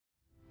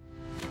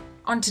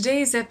On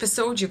today's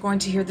episode, you're going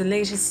to hear the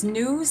latest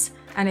news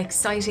and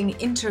exciting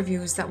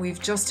interviews that we've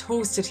just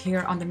hosted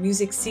here on the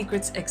Music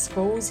Secrets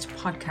Exposed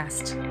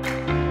podcast.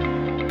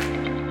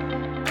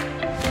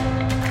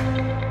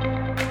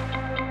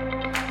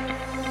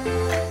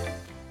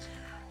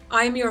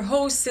 I'm your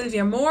host,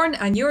 Sylvia Morn,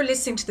 and you're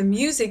listening to the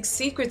Music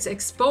Secrets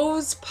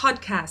Exposed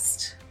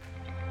podcast.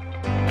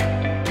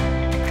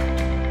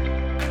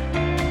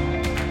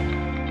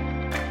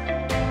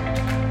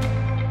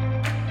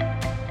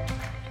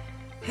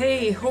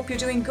 Hey, hope you're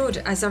doing good.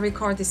 As I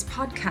record this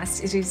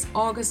podcast, it is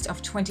August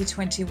of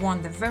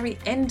 2021, the very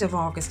end of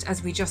August,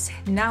 as we just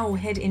now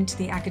head into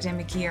the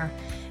academic year.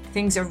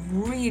 Things are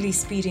really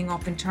speeding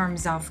up in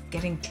terms of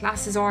getting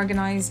classes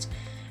organised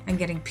and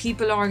getting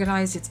people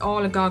organised. It's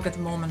all agog at the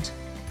moment.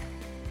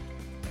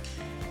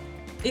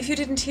 If you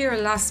didn't hear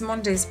last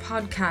Monday's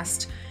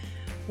podcast,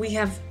 we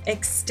have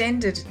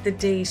extended the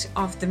date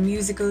of the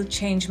Musical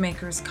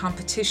Changemakers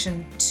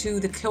competition to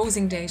the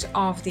closing date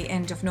of the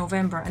end of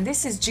November. And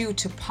this is due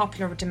to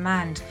popular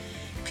demand.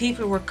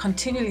 People were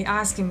continually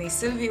asking me,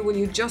 Sylvia, will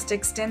you just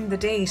extend the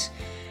date?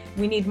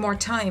 We need more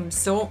time.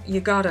 So you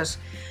got it.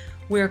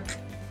 We're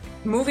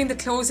moving the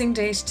closing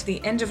date to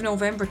the end of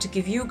November to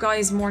give you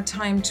guys more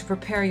time to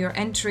prepare your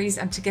entries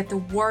and to get the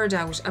word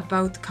out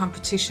about the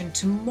competition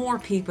to more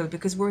people,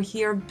 because we're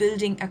here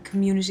building a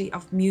community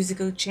of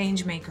musical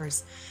change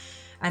makers.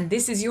 And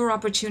this is your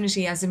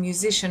opportunity as a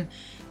musician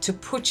to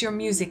put your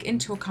music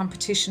into a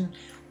competition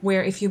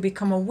where if you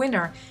become a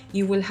winner,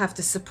 you will have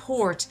the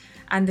support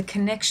and the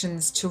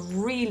connections to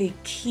really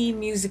key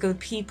musical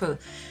people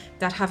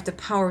that have the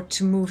power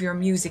to move your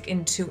music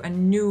into a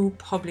new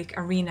public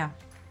arena.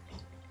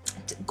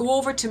 Go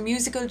over to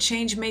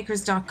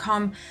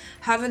musicalchangemakers.com,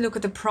 have a look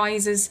at the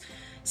prizes.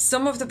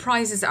 Some of the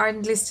prizes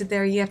aren't listed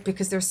there yet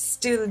because they're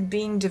still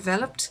being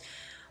developed.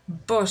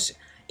 But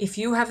if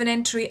you have an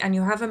entry and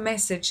you have a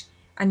message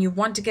and you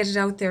want to get it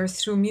out there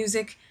through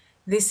music,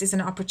 this is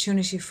an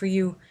opportunity for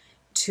you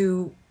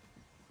to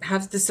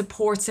have the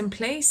supports in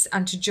place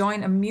and to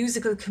join a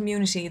musical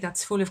community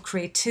that's full of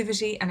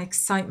creativity and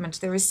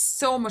excitement. There is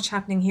so much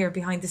happening here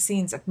behind the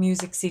scenes at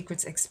Music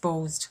Secrets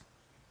Exposed.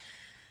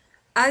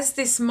 As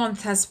this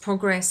month has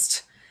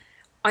progressed,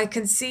 I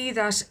can see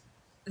that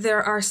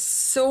there are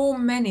so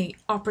many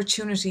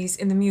opportunities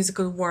in the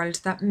musical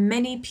world that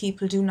many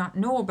people do not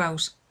know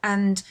about.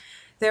 And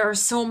there are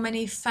so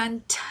many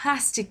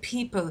fantastic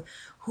people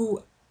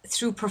who,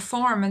 through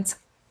performance,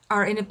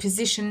 are in a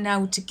position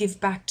now to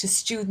give back to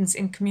students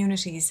in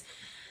communities.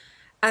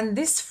 And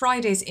this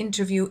Friday's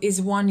interview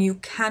is one you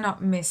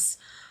cannot miss.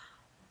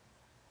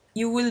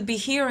 You will be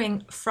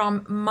hearing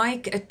from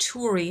Mike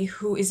Aturi,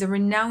 who is a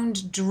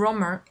renowned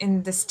drummer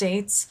in the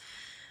States,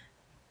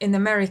 in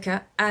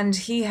America, and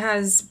he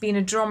has been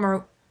a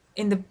drummer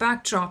in the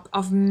backdrop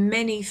of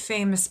many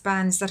famous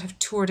bands that have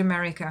toured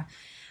America.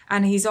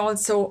 And he's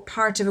also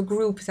part of a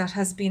group that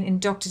has been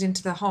inducted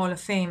into the Hall of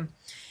Fame.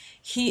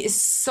 He is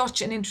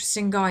such an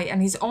interesting guy,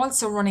 and he's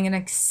also running an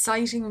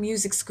exciting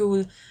music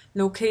school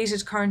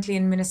located currently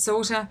in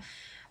Minnesota.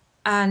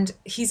 And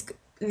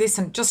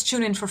listen, just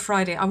tune in for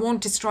Friday. I won't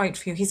destroy it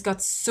for you. He's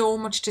got so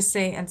much to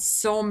say and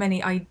so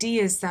many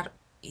ideas that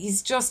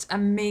he's just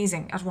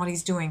amazing at what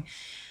he's doing.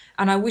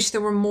 And I wish there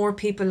were more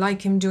people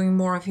like him doing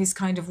more of his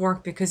kind of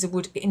work, because it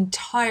would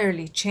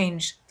entirely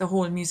change the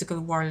whole musical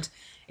world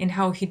in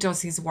how he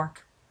does his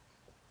work.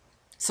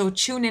 So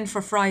tune in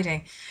for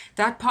Friday.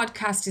 That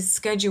podcast is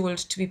scheduled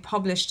to be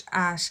published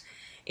at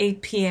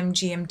 8 p.m.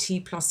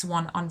 GMT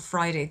 +1 on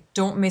Friday.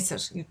 Don't miss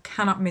it. You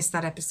cannot miss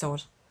that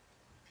episode.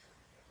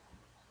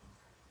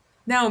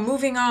 Now,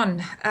 moving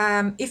on,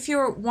 if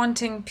you're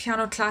wanting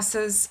piano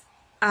classes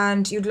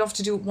and you'd love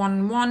to do it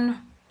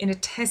one-on-one in a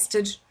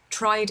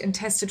tried and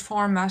tested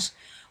format,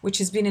 which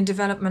has been in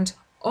development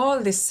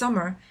all this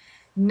summer,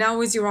 now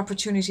is your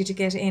opportunity to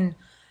get in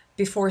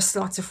before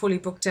slots are fully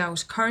booked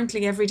out.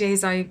 Currently, every day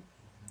as I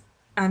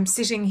am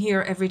sitting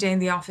here every day in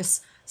the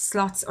office,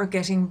 slots are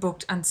getting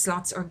booked and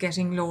slots are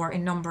getting lower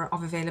in number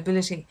of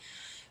availability.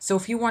 So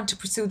if you want to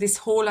pursue this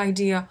whole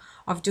idea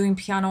of doing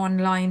piano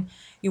online,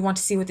 you want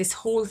to see what this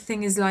whole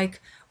thing is like,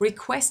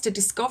 request a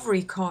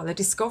discovery call. A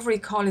discovery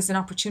call is an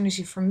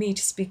opportunity for me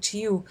to speak to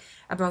you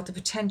about the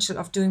potential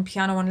of doing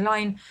piano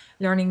online,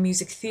 learning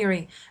music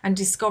theory, and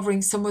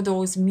discovering some of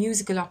those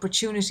musical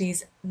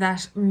opportunities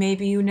that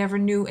maybe you never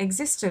knew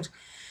existed.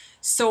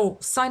 So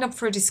sign up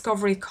for a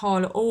discovery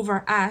call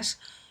over at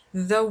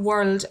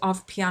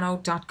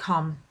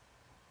theworldofpiano.com.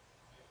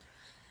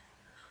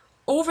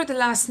 Over the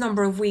last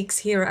number of weeks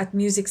here at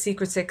Music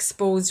Secrets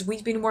Exposed,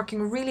 we've been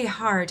working really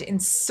hard in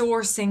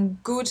sourcing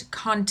good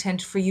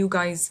content for you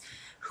guys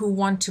who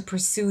want to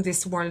pursue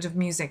this world of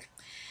music.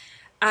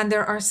 And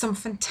there are some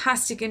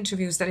fantastic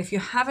interviews that if you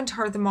haven't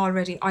heard them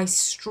already, I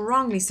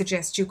strongly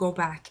suggest you go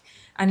back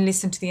and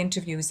listen to the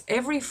interviews.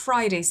 Every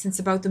Friday since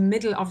about the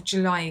middle of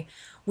July,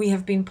 we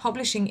have been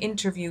publishing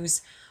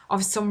interviews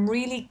of some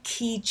really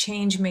key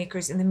change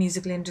makers in the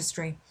musical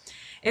industry.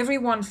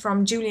 Everyone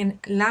from Julian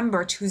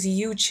Lambert, who's a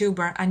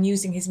YouTuber and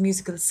using his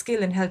musical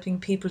skill and helping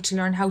people to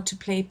learn how to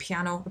play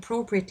piano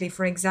appropriately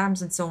for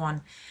exams and so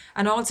on.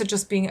 And also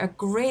just being a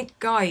great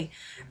guy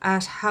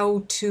at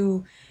how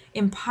to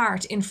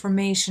impart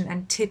information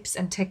and tips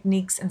and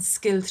techniques and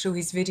skill through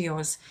his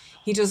videos.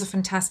 He does a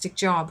fantastic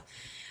job.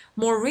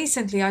 More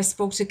recently, I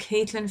spoke to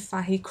Caitlin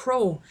Fahey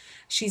Crow.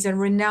 She's a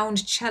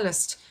renowned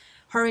cellist.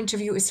 Her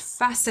interview is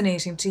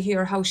fascinating to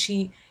hear how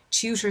she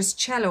tutors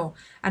cello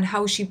and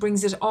how she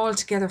brings it all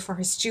together for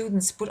her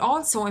students, but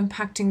also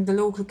impacting the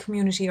local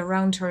community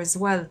around her as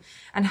well,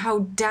 and how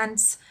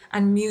dance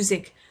and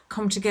music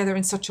come together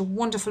in such a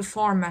wonderful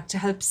format to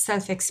help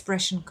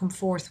self-expression come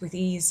forth with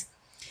ease.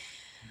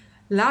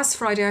 Last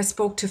Friday, I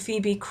spoke to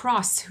Phoebe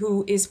Cross,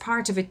 who is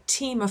part of a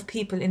team of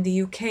people in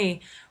the UK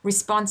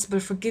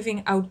responsible for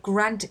giving out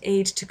grant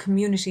aid to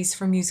communities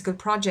for musical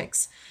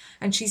projects.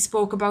 And she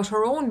spoke about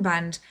her own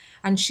band,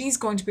 and she's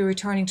going to be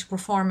returning to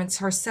performance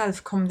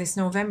herself come this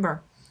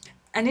November.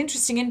 An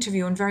interesting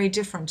interview and very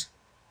different.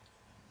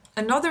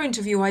 Another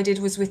interview I did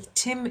was with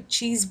Tim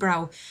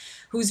Cheesebrow,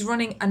 who's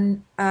running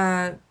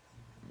a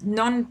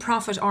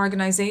non-profit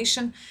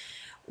organisation,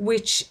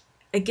 which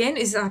again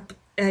is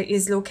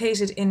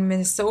located in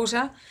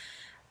Minnesota,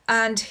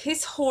 and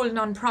his whole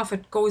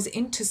non-profit goes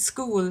into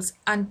schools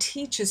and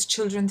teaches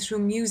children through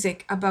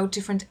music about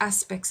different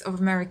aspects of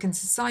American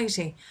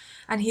society.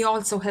 And he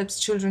also helps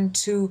children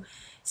to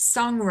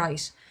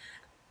songwrite.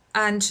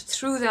 And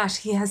through that,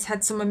 he has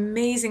had some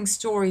amazing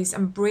stories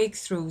and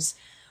breakthroughs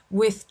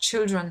with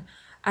children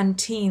and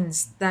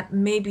teens that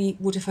maybe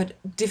would have had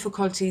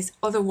difficulties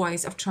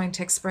otherwise of trying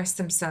to express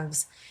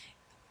themselves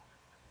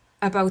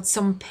about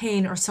some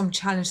pain or some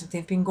challenge that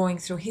they've been going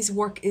through. His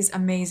work is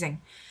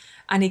amazing.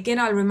 And again,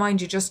 I'll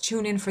remind you, just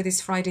tune in for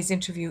this Friday's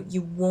interview.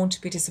 You won't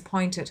be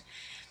disappointed.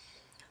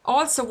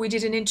 Also, we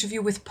did an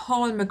interview with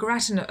Paul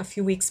McGrattan a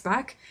few weeks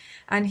back,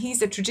 and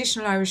he's a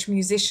traditional Irish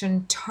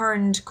musician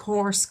turned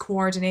course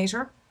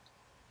coordinator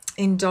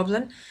in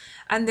Dublin.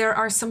 And there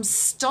are some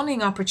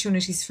stunning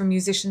opportunities for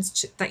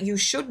musicians that you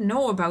should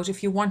know about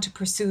if you want to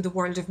pursue the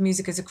world of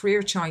music as a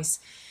career choice.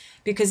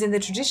 Because in the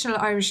traditional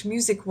Irish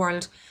music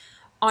world,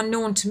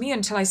 unknown to me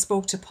until I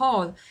spoke to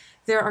Paul,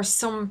 there are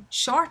some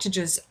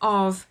shortages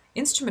of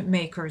instrument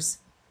makers.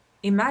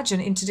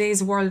 Imagine in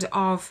today's world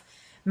of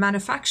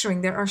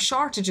manufacturing, there are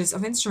shortages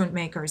of instrument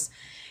makers.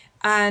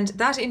 And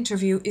that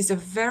interview is a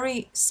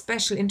very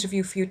special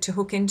interview for you to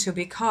hook into,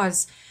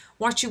 because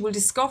what you will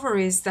discover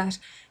is that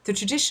the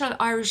traditional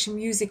Irish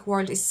music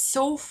world is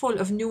so full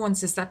of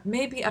nuances that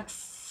maybe at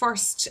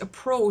first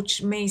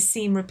approach may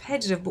seem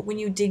repetitive, but when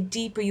you dig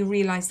deeper, you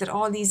realize that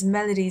all these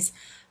melodies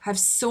have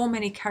so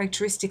many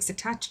characteristics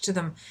attached to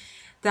them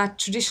that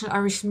traditional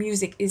Irish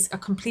music is a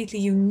completely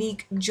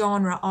unique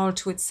genre all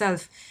to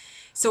itself.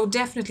 So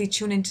definitely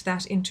tune into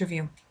that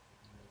interview.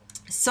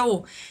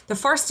 So the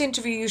first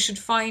interview you should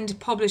find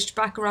published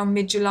back around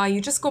mid-July.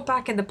 You just go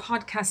back in the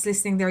podcast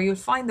listening there, you'll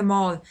find them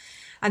all.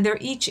 And they're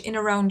each in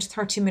around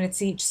 30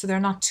 minutes each, so they're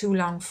not too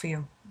long for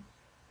you.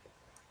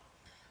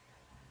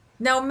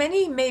 Now,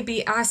 many may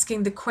be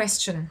asking the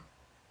question,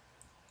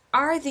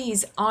 are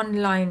these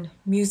online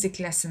music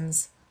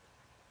lessons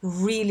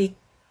really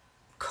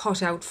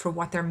cut out for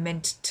what they're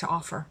meant to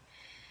offer?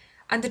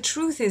 And the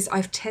truth is,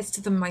 I've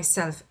tested them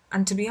myself,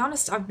 and to be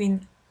honest, I've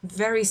been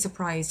very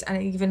surprised.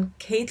 And even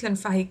Caitlin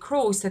Fahey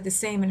Crow said the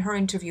same in her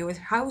interview, with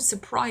how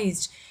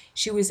surprised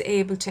she was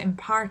able to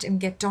impart and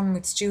get done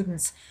with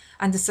students,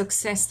 and the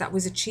success that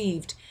was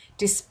achieved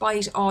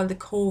despite all the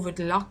COVID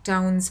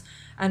lockdowns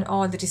and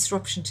all the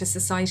disruption to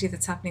society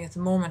that's happening at the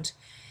moment.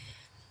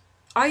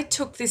 I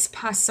took this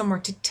past summer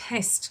to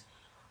test,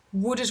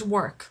 would it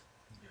work?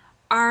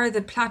 Are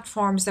the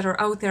platforms that are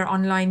out there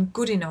online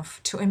good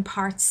enough to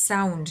impart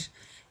sound?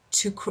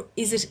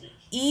 Is it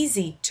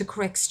easy to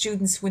correct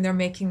students when they're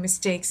making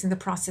mistakes in the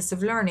process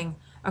of learning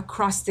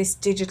across this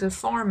digital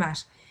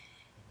format?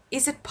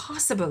 Is it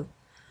possible?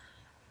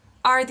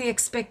 Are the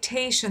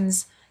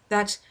expectations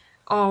that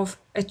of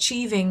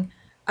achieving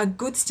a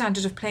good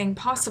standard of playing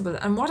possible?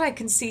 And what I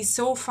can see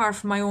so far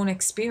from my own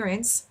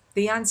experience,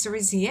 the answer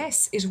is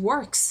yes, it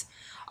works.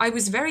 I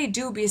was very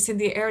dubious in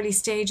the early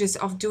stages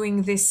of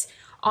doing this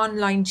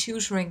online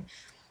tutoring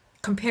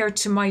compared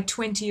to my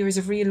 20 years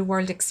of real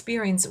world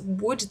experience.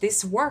 Would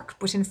this work?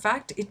 But in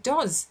fact, it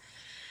does.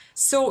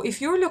 So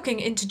if you're looking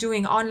into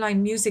doing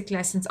online music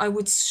lessons, I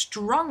would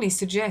strongly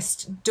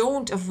suggest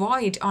don't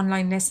avoid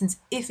online lessons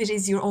if it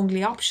is your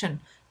only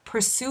option.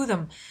 Pursue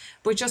them,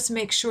 but just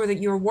make sure that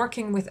you're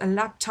working with a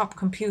laptop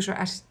computer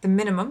at the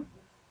minimum,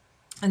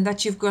 and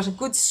that you've got a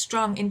good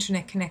strong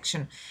internet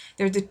connection.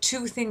 They're the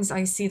two things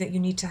I see that you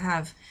need to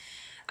have.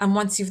 And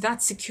once you've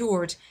that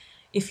secured,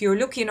 if you're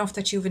lucky enough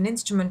that you have an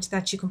instrument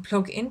that you can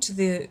plug into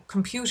the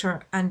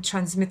computer and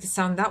transmit the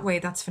sound that way,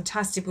 that's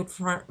fantastic. But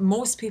for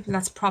most people,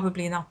 that's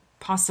probably not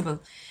possible.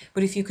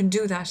 But if you can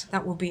do that,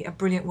 that will be a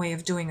brilliant way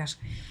of doing it.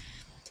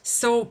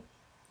 So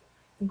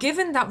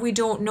given that we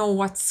don't know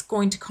what's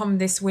going to come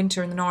this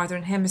winter in the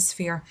Northern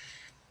Hemisphere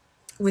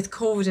with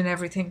COVID and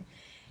everything,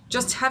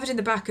 just have it in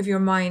the back of your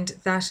mind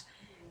that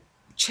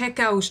check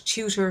out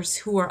tutors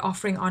who are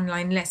offering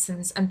online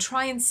lessons and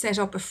try and set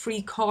up a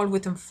free call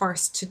with them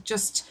first to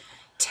just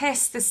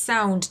test the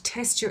sound,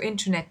 test your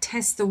internet,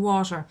 test the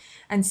water,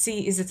 and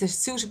see is it a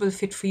suitable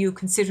fit for you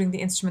considering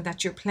the instrument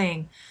that you're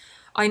playing.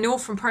 I know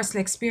from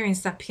personal experience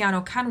that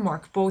piano can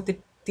work, both the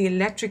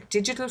electric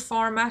digital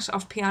format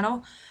of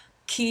piano,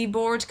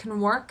 keyboard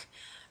can work,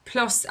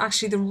 plus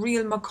actually the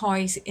real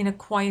McCoys in a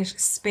quiet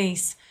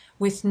space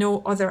with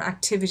no other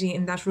activity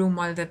in that room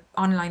while the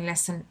online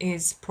lesson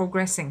is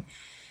progressing.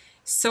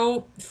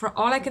 So for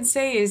all I can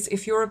say is,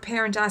 if you're a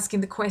parent asking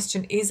the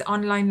question, is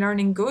online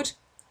learning good?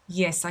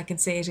 Yes, I can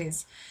say it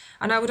is.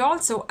 And I would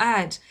also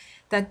add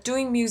that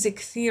doing music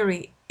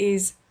theory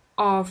is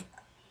of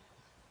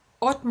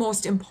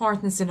utmost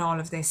importance in all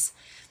of this.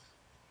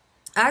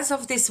 As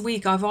of this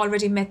week, I've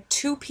already met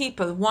 2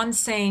 people, one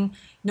saying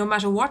no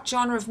matter what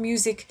genre of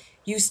music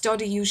you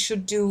study, you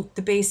should do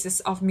the basis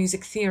of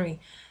music theory.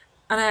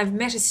 And I've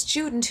met a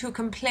student who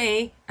can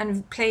play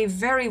and play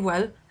very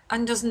well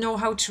and doesn't know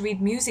how to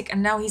read music,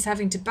 and now he's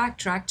having to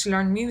backtrack to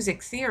learn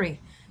music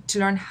theory, to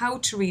learn how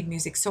to read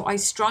music. So I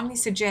strongly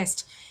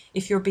suggest,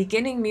 if you're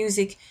beginning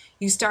music,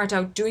 you start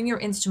out doing your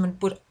instrument,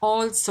 but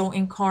also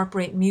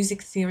incorporate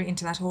music theory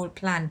into that whole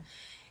plan.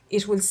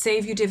 It will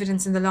save you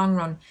dividends in the long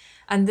run.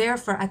 And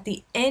therefore, at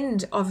the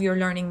end of your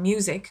learning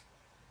music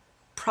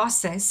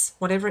process,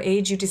 whatever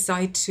age you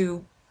decide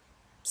to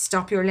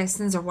stop your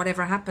lessons or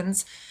whatever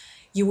happens,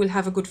 you will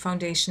have a good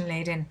foundation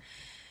laid in.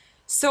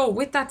 So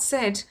with that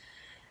said,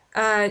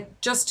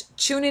 just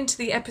tune into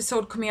the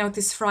episode coming out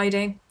this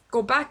Friday.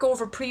 Go back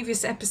over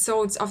previous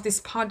episodes of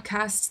this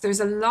podcast. There's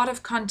a lot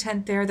of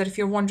content there that if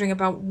you're wondering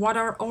about what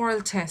are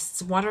oral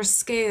tests, what are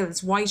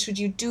scales, why should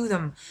you do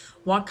them,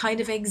 what kind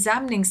of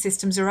examining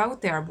systems are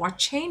out there, what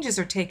changes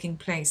are taking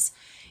place.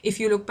 If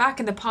you look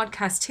back in the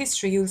podcast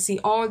history, you'll see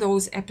all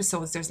those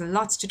episodes. There's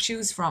lots to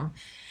choose from.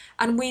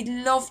 And we'd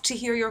love to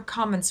hear your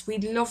comments.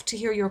 We'd love to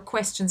hear your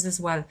questions as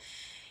well.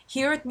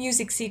 Here at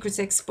Music Secrets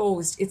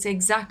Exposed, it's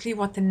exactly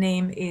what the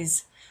name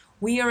is.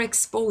 We are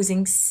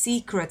exposing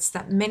secrets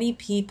that many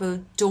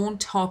people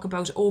don't talk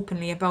about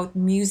openly about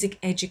music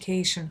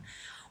education.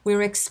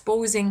 We're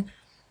exposing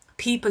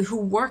people who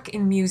work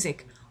in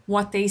music,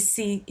 what they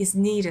see is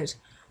needed.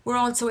 We're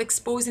also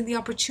exposing the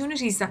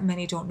opportunities that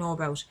many don't know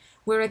about.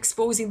 We're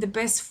exposing the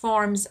best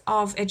forms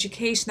of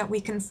education that we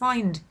can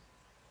find.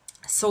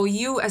 So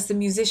you as the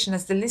musician,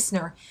 as the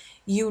listener,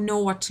 you know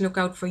what to look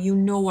out for, you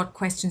know what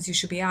questions you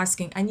should be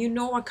asking, and you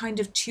know what kind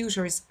of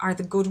tutors are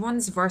the good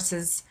ones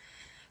versus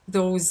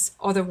those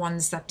other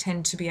ones that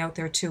tend to be out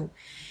there too.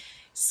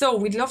 So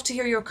we'd love to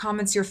hear your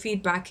comments, your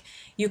feedback.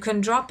 You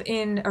can drop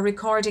in a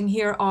recording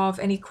here of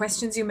any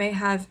questions you may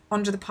have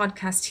under the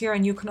podcast here,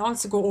 and you can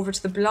also go over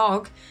to the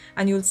blog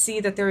and you'll see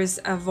that there is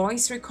a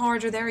voice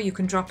recorder there. You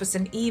can drop us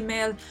an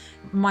email.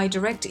 My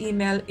direct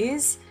email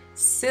is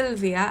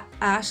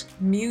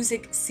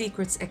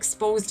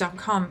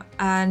sylvia@musicsecretsexposed.com,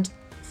 and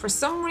for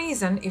some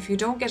reason, if you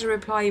don't get a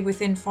reply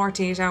within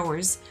 48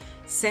 hours,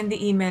 send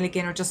the email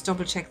again or just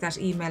double check that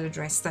email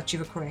address that you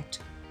were correct.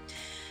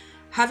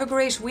 Have a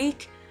great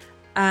week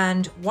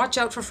and watch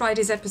out for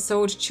Friday's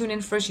episode. Tune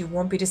in for it, you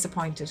won't be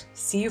disappointed.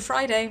 See you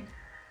Friday.